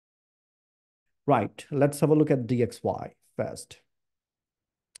Right, let's have a look at DXY first.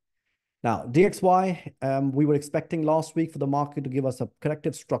 Now, DXY, we were expecting last week for the market to give us a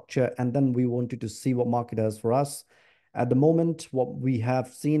corrective structure, and then we wanted to see what market does for us. At the moment, what we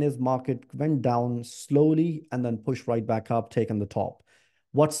have seen is market went down slowly and then pushed right back up, taking the top.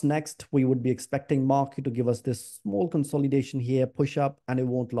 What's next? We would be expecting market to give us this small consolidation here, push up, and it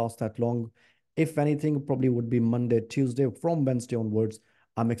won't last that long. If anything, probably would be Monday, Tuesday. From Wednesday onwards,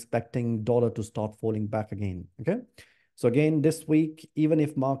 I'm expecting dollar to start falling back again, okay? So again, this week, even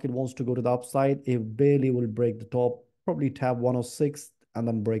if market wants to go to the upside, it barely will break the top, probably tap 106 and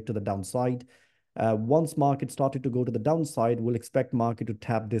then break to the downside. Once market started to go to the downside, we'll expect market to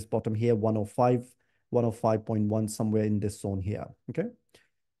tap this bottom here, 105, 105.1, somewhere in this zone here, okay?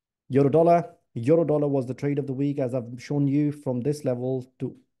 Euro dollar was the trade of the week, as I've shown you, from this level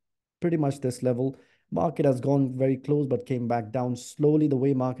to pretty much this level. Market has gone very close, but came back down slowly. The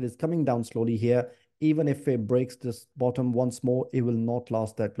way market is coming down slowly here, even if it breaks this bottom once more, it will not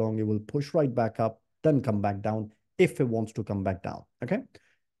last that long. It will push right back up, then come back down if it wants to come back down, okay?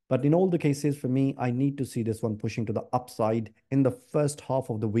 But in all the cases, for me, I need to see this one pushing to the upside in the first half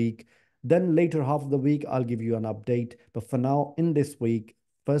of the week. Then later half of the week, I'll give you an update. But for now, in this week,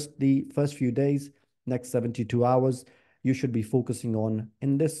 the first few days, next 72 hours, you should be focusing on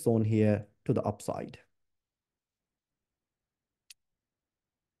in this zone here to the upside.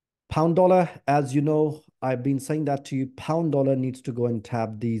 Pound dollar, as you know, I've been saying that to you, pound dollar needs to go and tap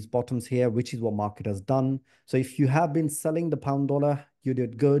these bottoms here, which is what market has done. So if you have been selling the pound dollar, you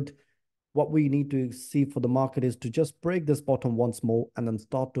did good. What we need to see for the market is to just break this bottom once more and then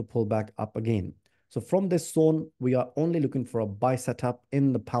start to pull back up again. So from this zone, we are only looking for a buy setup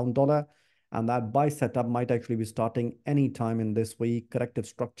in the pound dollar. And that buy setup might actually be starting anytime in this week. Corrective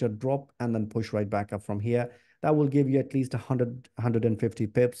structure drop and then push right back up from here. That will give you at least 100, 150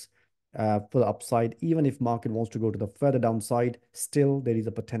 pips for the upside. Even if market wants to go to the further downside, still there is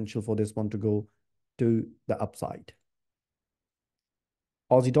a potential for this one to go to the upside.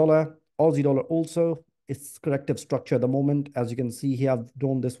 Aussie dollar also, its corrective structure at the moment. As you can see here, I've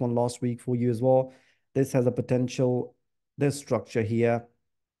done this one last week for you as well. This has a potential, this structure here,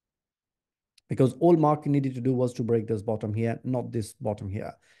 because all market needed to do was to break this bottom here, not this bottom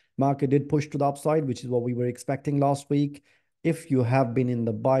here. Market did push to the upside, which is what we were expecting last week. If you have been in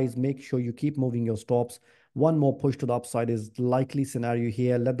the buys, make sure you keep moving your stops. One more push to the upside is likely scenario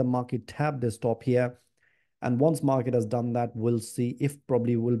here. Let the market tap this top here. And once market has done that, we'll see if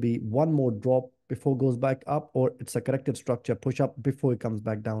probably will be one more drop before it goes back up, or it's a corrective structure push up before it comes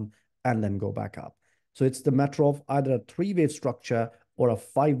back down and then go back up. So it's the matter of either a 3-wave structure or a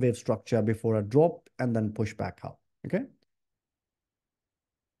 5-wave structure before a drop and then push back up, okay?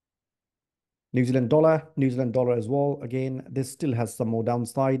 New Zealand dollar as well. Again, this still has some more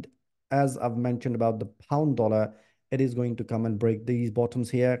downside. As I've mentioned about the pound dollar, it is going to come and break these bottoms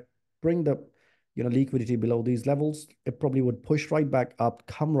here, bring the liquidity below these levels. It probably would push right back up,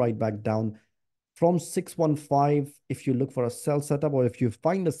 come right back down. From 615, if you look for a sell setup, or if you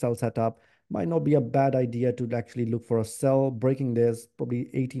find a sell setup, might not be a bad idea to actually look for a sell, breaking this, probably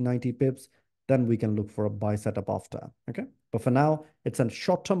 80, 90 pips. Then we can look for a buy setup after, okay? But for now, it's a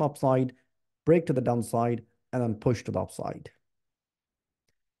short-term upside, break to the downside, and then push to the upside.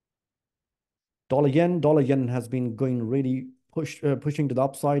 Dollar yen has been going really pushing to the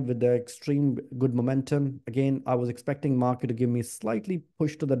upside with the extreme good momentum. Again, I was expecting market to give me slightly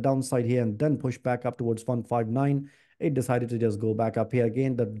push to the downside here and then push back up towards 159. It decided to just go back up here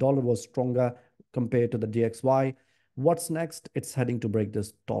again. The dollar was stronger compared to the DXY. What's next? It's heading to break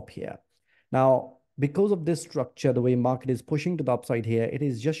this top here. Now, because of this structure, the way market is pushing to the upside here, it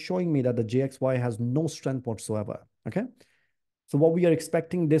is just showing me that the JXY has no strength whatsoever, okay? So what we are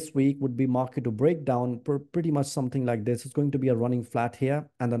expecting this week would be market to break down pretty much something like this. It's going to be a running flat here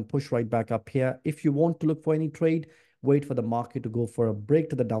and then push right back up here. If you want to look for any trade, wait for the market to go for a break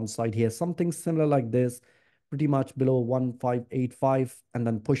to the downside here. Something similar like this, pretty much below 1585, and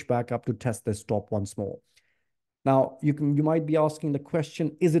then push back up to test this top once more. Now, you might be asking the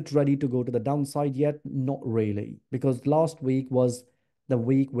question, is it ready to go to the downside yet? Not really, because last week was the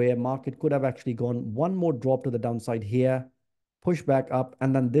week where market could have actually gone one more drop to the downside here, push back up,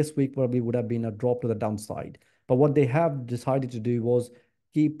 and then this week probably would have been a drop to the downside. But what they have decided to do was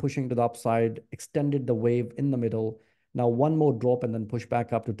keep pushing to the upside, extended the wave in the middle. Now, one more drop and then push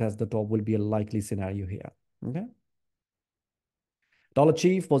back up to test the top will be a likely scenario here, okay? Dollar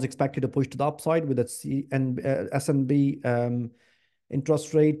Chief was expected to push to the upside with the SNB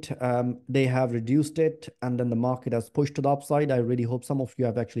interest rate. They have reduced it, and then the market has pushed to the upside. I really hope some of you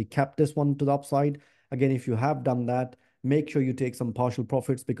have actually kept this one to the upside. Again, if you have done that, make sure you take some partial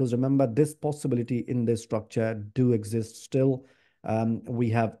profits, because remember, this possibility in this structure do exist still. We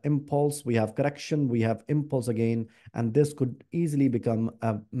have impulse, we have correction, we have impulse again, and this could easily become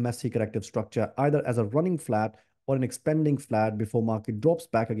a messy corrective structure, either as a running flat or an expanding flat before market drops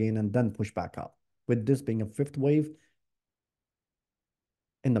back again and then push back up, with this being a fifth wave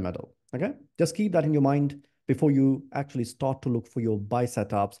in the middle. Okay, just keep that in your mind before you actually start to look for your buy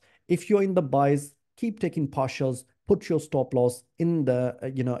setups. If you're in the buys, keep taking partials, put your stop loss in the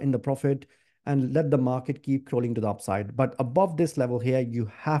in the profit, and let the market keep crawling to the upside. But above this level here, you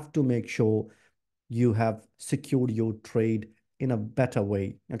have to make sure you have secured your trade in a better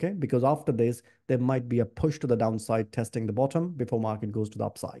way. Okay, because after this there might be a push to the downside, testing the bottom before market goes to the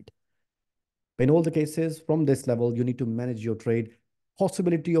upside. In all the cases, from this level, you need to manage your trade.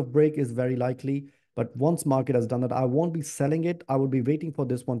 Possibility of break is very likely, but once market has done that, I won't be selling it. I will be waiting for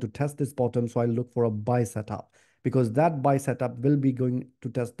this one to test this bottom, so I'll look for a buy setup, because that buy setup will be going to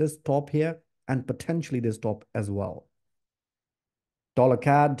test this top here and potentially this top as well. Dollar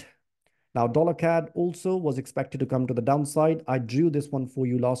CAD. Now, dollar CAD also was expected to come to the downside. I drew this one for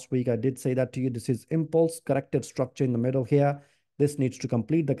you last week. I did say that to you. This is impulse corrective structure in the middle here. This needs to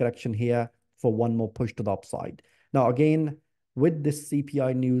complete the correction here for one more push to the upside. Now, again, with this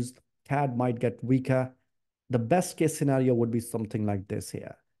CPI news, CAD might get weaker. The best case scenario would be something like this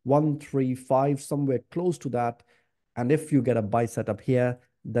here. 135, somewhere close to that. And if you get a buy setup here,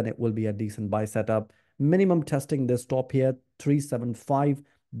 then it will be a decent buy setup. Minimum testing this top here, 375.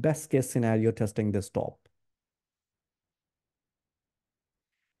 Best case scenario testing this top.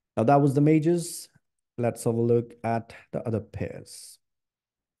 Now that was the majors. Let's have a look at the other pairs.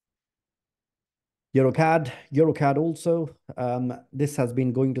 EURUSD also, this has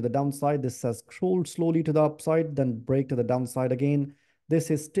been going to the downside. This has crawled slowly to the upside, then break to the downside again. This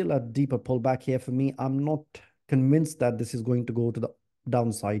is still a deeper pullback here for me. I'm not convinced that this is going to go to the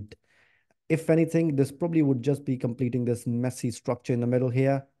downside. If anything, this probably would just be completing this messy structure in the middle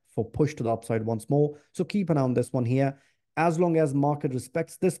here for push to the upside once more. So keep an eye on this one here. As long as market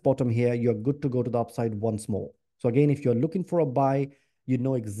respects this bottom here, you're good to go to the upside once more. So again, if you're looking for a buy, you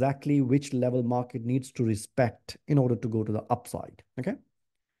know exactly which level market needs to respect in order to go to the upside. Okay.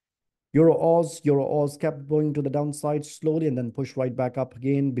 Euro-Aus kept going to the downside slowly and then pushed right back up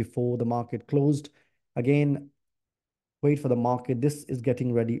again before the market closed. Again, wait for the market. This is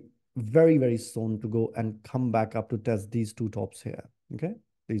getting ready very, very soon to go and come back up to test these two tops here. Okay,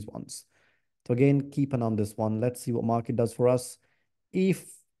 these ones. So again, keep an eye on this one. Let's see what market does for us. If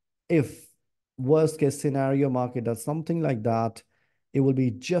worst case scenario, market does something like that, it will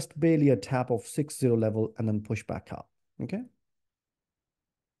be just barely a tap of 60 level and then push back up. Okay.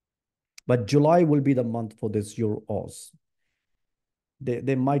 But July will be the month for this Euro-Aus.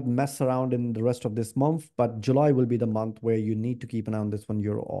 They might mess around in the rest of this month, but July will be the month where you need to keep an eye on this one,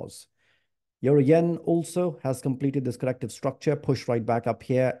 Euro-Aus. Euro-Yen also has completed this corrective structure, push right back up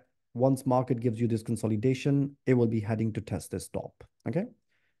here. Once market gives you this consolidation, it will be heading to test this top. Okay.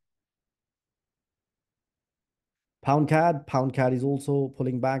 Pound CAD is also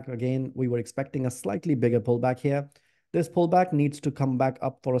pulling back. Again, we were expecting a slightly bigger pullback here. This pullback needs to come back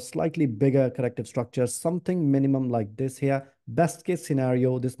up for a slightly bigger corrective structure, something minimum like this here. Best case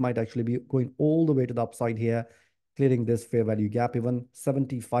scenario, this might actually be going all the way to the upside here, clearing this fair value gap, even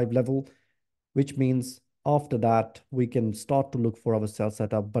 75 level, which means after that, we can start to look for our sell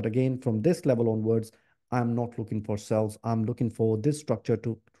setup. But again, from this level onwards, I'm not looking for sells. I'm looking for this structure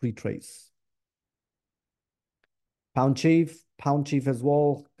to retrace. Pound Chief as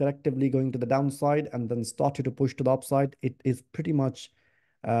well, collectively going to the downside and then started to push to the upside. It is pretty much,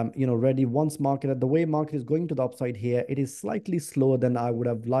 ready. Once market, the way market is going to the upside here, it is slightly slower than I would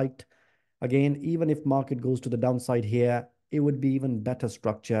have liked. Again, even if market goes to the downside here, it would be even better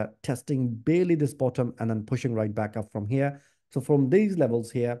structure, testing barely this bottom and then pushing right back up from here. So from these levels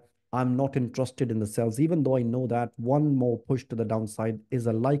here, I'm not interested in the sells, even though I know that one more push to the downside is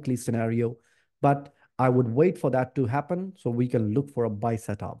a likely scenario. But I would wait for that to happen so we can look for a buy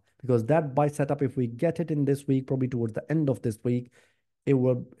setup, because that buy setup, if we get it in this week, probably towards the end of this week, it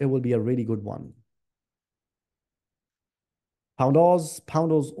will be a really good one. Pound Oz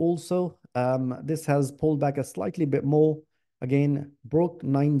also, this has pulled back a slightly bit more. Again, broke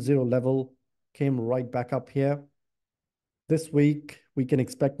 90 level, came right back up here. This week, we can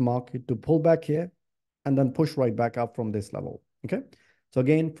expect market to pull back here and then push right back up from this level. Okay. So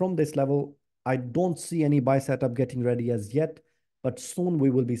again, from this level, I don't see any buy setup getting ready as yet, but soon we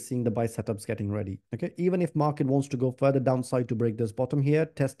will be seeing the buy setups getting ready. Okay. Even if market wants to go further downside to break this bottom here,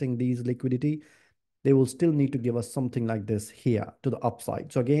 testing these liquidity, they will still need to give us something like this here to the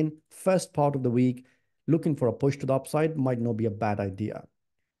upside. So again, first part of the week, looking for a push to the upside might not be a bad idea.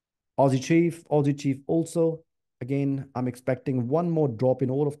 Aussie Chief also, again, I'm expecting one more drop in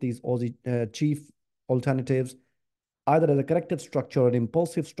all of these Aussie Chief alternatives, either as a corrective structure or an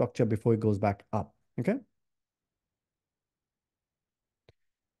impulsive structure before it goes back up, okay?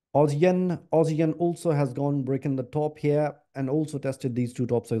 Aussie Yen also has gone breaking the top here and also tested these two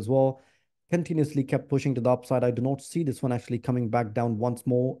tops as well. Continuously kept pushing to the upside. I do not see this one actually coming back down once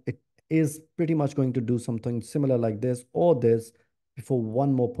more. It is pretty much going to do something similar like this or this before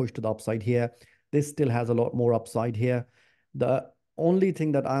one more push to the upside here. This still has a lot more upside here. The only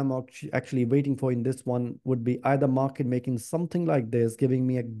thing that I'm actually waiting for in this one would be either market making something like this, giving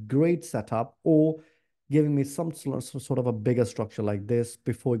me a great setup, or giving me some sort of a bigger structure like this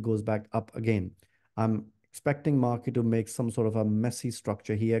before it goes back up again. I'm expecting market to make some sort of a messy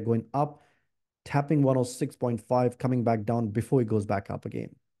structure here, going up, tapping 106.5, coming back down before it goes back up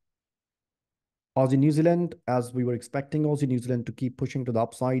again. Aussie New Zealand, as we were expecting Aussie New Zealand to keep pushing to the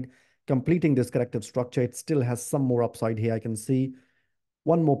upside, completing this corrective structure. It still has some more upside here. I can see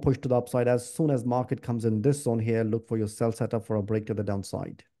one more push to the upside. As soon as market comes in this zone here, look for your sell setup for a break to the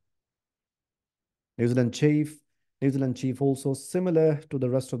downside. New Zealand Chief. New Zealand Chief also similar to the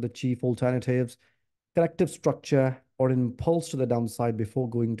rest of the Chief alternatives. Corrective structure or impulse to the downside before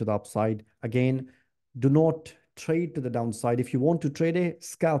going to the upside. Again, do not trade to the downside. If you want to trade it,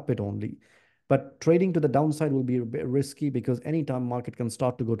 scalp it only. But trading to the downside will be a bit risky because anytime market can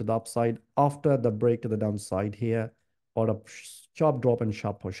start to go to the upside after the break to the downside here or a sharp drop and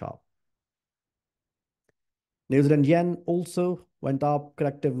sharp push up. New Zealand Yen also went up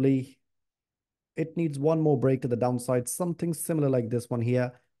collectively. It needs one more break to the downside, something similar like this one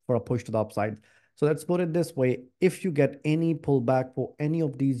here for a push to the upside. So let's put it this way. If you get any pullback for any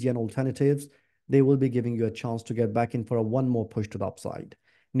of these yen alternatives, they will be giving you a chance to get back in for a one more push to the upside.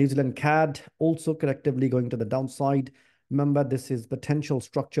 New Zealand CAD also collectively going to the downside. Remember, this is potential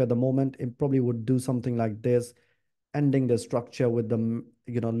structure at the moment. It probably would do something like this, ending the structure with the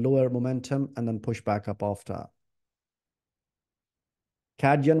lower momentum and then push back up after.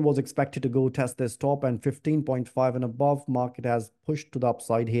 CAD yen was expected to go test this top and 15.5 and above. Market has pushed to the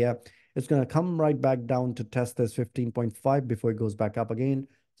upside here. It's going to come right back down to test this 15.5 before it goes back up again.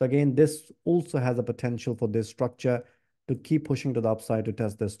 So again, this also has a potential for this structure to keep pushing to the upside to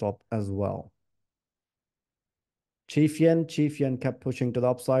test this top as well. Chief Yen kept pushing to the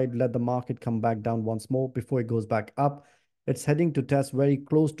upside. Let the market come back down once more before it goes back up. It's heading to test very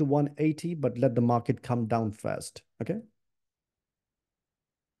close to 180, but let the market come down first. Okay.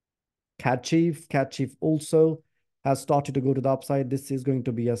 Cat Chief also has started to go to the upside. This is going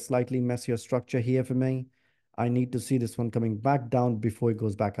to be a slightly messier structure here for me. I need to see this one coming back down before it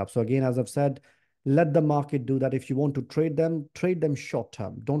goes back up. So again, as I've said, let the market do that. If you want to trade them short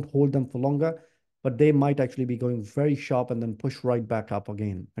term. Don't hold them for longer, but they might actually be going very sharp and then push right back up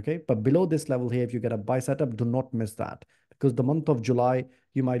again. Okay. But below this level here, if you get a buy setup, do not miss that, because the month of July,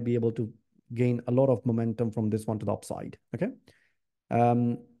 you might be able to gain a lot of momentum from this one to the upside. Okay.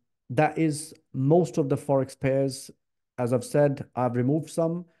 That is most of the Forex pairs. As I've said, I've removed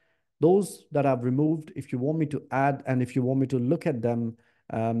some. Those that I've removed, if you want me to add and if you want me to look at them,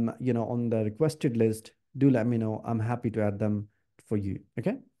 on the requested list, do let me know. I'm happy to add them for you.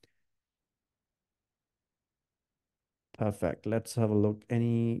 Okay. Perfect. Let's have a look.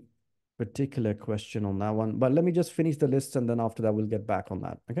 Any particular question on that one? But let me just finish the list and then after that, we'll get back on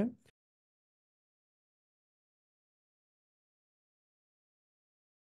that. Okay.